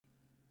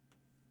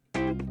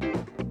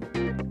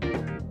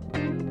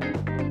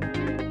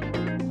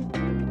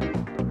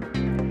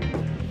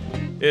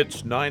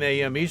It's 9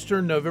 a.m.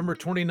 Eastern, November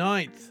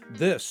 29th.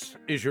 This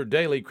is your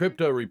daily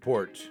crypto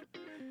report.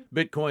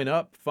 Bitcoin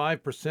up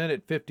 5%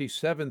 at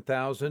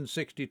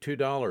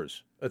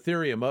 $57,062.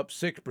 Ethereum up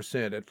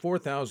 6% at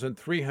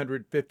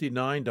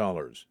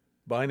 $4,359.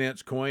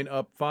 Binance Coin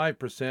up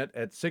 5%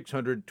 at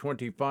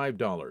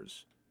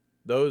 $625.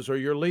 Those are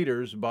your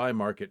leaders by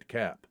market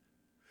cap.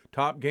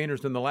 Top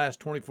gainers in the last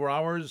 24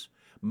 hours,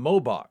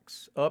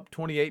 Mobox up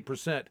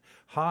 28%,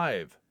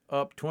 Hive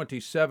up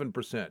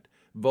 27%,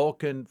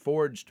 Vulcan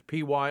Forged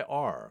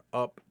PYR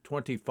up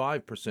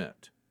 25%.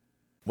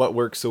 What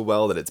works so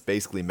well that it's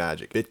basically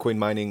magic? Bitcoin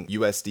mining,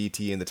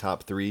 USDT in the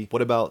top 3.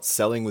 What about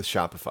selling with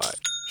Shopify?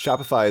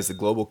 Shopify is the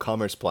global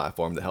commerce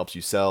platform that helps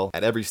you sell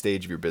at every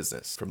stage of your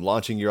business. From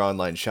launching your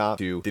online shop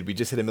to, did we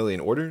just hit 1 million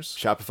orders?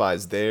 Shopify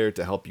is there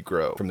to help you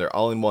grow. From their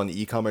all-in-one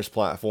e-commerce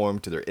platform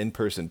to their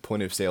in-person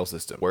point-of-sale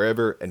system.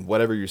 Wherever and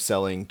whatever you're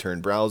selling,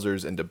 turn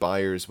browsers into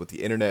buyers with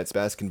the internet's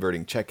best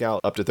converting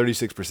checkout, up to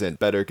 36%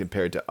 better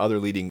compared to other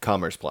leading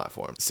commerce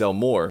platforms. Sell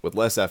more with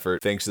less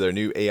effort thanks to their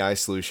new AI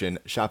solution,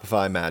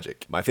 Shopify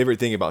Magic. My favorite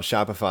thing about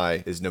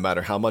Shopify is no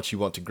matter how much you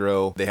want to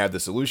grow, they have the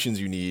solutions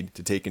you need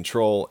to take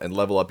control and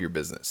level up your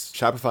business.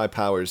 Shopify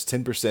powers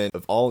 10%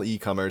 of all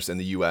e-commerce in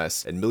the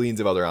US and millions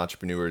of other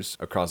entrepreneurs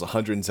across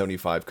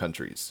 175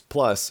 countries.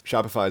 Plus,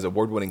 Shopify's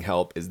award-winning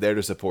help is there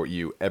to support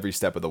you every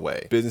step of the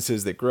way.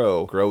 Businesses that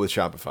grow with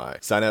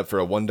Shopify. Sign up for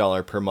a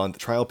 $1 per month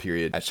trial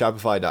period at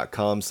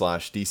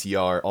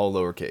shopify.com/DCR, all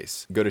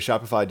lowercase. Go to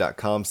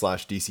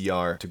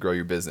shopify.com/DCR to grow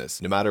your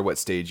business, no matter what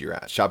stage you're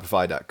at.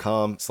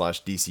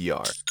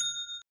 Shopify.com/DCR.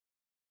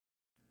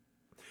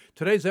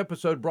 Today's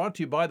episode brought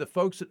to you by the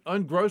folks at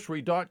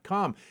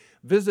ungrocery.com.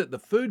 Visit the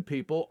food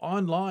people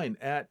online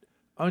at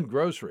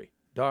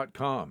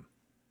ungrocery.com.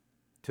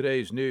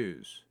 Today's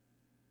news.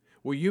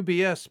 Well,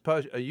 UBS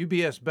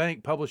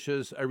Bank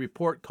publishes a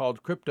report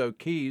called Crypto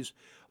Keys.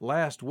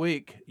 Last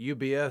week,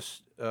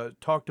 UBS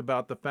talked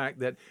about the fact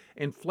that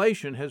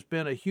inflation has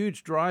been a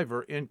huge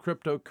driver in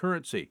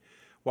cryptocurrency.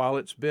 While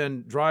it's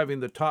been driving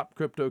the top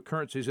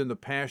cryptocurrencies in the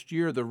past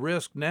year, the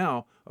risk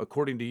now,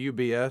 according to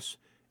UBS,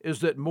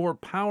 is that more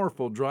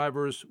powerful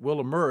drivers will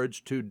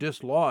emerge to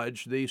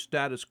dislodge the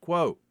status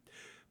quo.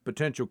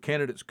 Potential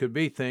candidates could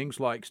be things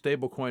like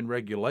stablecoin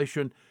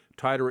regulation,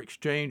 tighter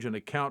exchange and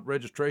account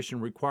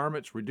registration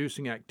requirements,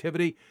 reducing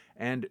activity,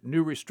 and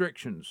new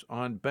restrictions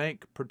on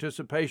bank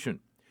participation.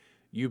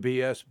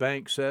 UBS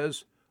Bank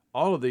says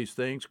all of these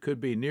things could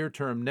be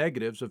near-term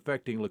negatives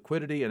affecting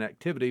liquidity and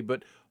activity,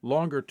 but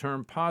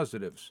longer-term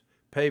positives,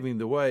 paving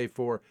the way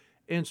for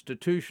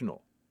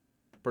institutional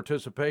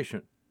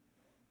participation.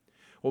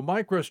 Well,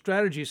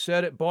 MicroStrategy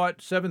said it bought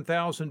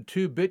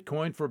 7,002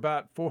 Bitcoin for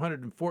about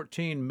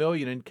 $414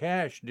 million in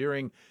cash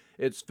during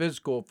its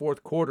fiscal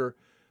fourth quarter.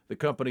 The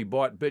company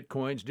bought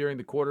Bitcoins during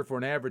the quarter for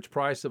an average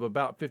price of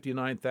about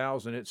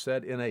 $59,000, it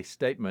said in a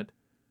statement.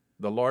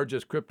 The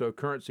largest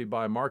cryptocurrency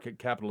by market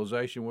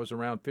capitalization was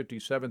around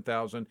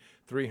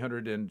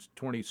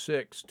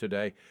 $57,326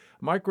 today.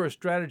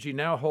 MicroStrategy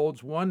now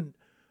holds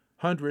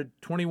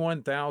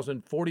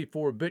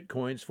 121,044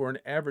 Bitcoins for an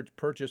average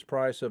purchase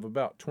price of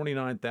about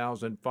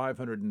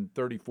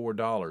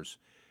 $29,534.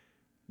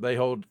 They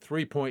hold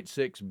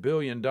 $3.6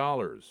 billion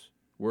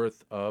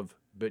worth of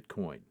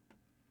Bitcoin.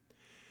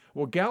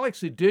 Well,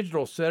 Galaxy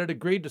Digital said it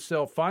agreed to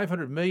sell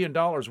 $500 million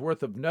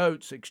worth of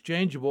notes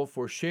exchangeable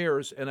for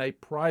shares in a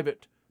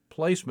private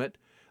placement.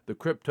 The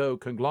crypto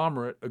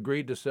conglomerate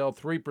agreed to sell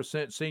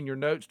 3% senior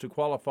notes to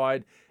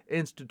qualified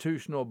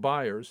institutional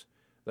buyers.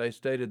 They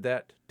stated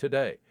that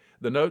today.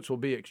 The notes will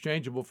be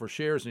exchangeable for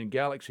shares in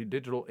Galaxy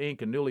Digital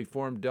Inc., a newly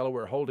formed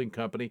Delaware holding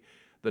company.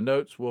 The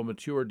notes will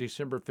mature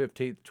December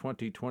 15,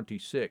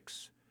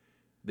 2026.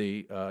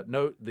 The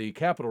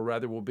capital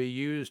will be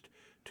used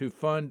to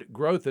fund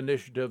growth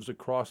initiatives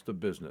across the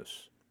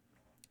business.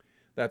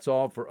 That's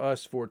all for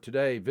us for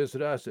today.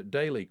 Visit us at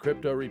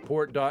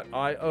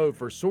dailycryptoreport.io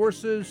for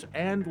sources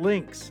and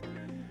links.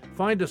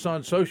 Find us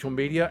on social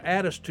media.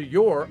 Add us to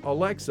your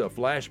Alexa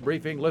flash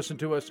briefing. Listen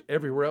to us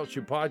everywhere else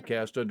you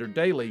podcast under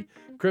Daily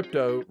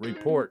Crypto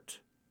Report.